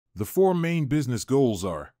The four main business goals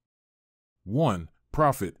are: 1.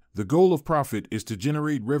 Profit. The goal of profit is to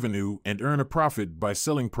generate revenue and earn a profit by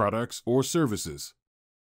selling products or services.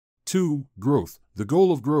 2. Growth. The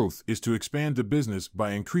goal of growth is to expand the business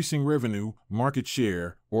by increasing revenue, market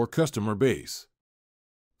share, or customer base.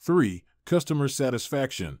 3. Customer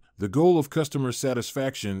satisfaction. The goal of customer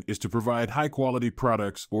satisfaction is to provide high-quality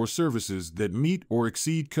products or services that meet or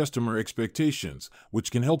exceed customer expectations,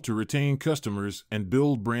 which can help to retain customers and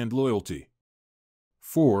build brand loyalty.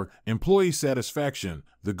 4. Employee satisfaction.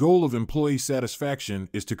 The goal of employee satisfaction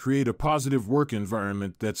is to create a positive work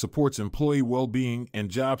environment that supports employee well-being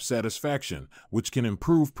and job satisfaction, which can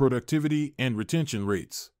improve productivity and retention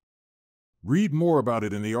rates. Read more about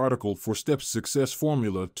it in the article 4 Steps Success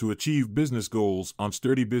Formula to Achieve Business Goals on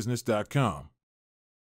SturdyBusiness.com.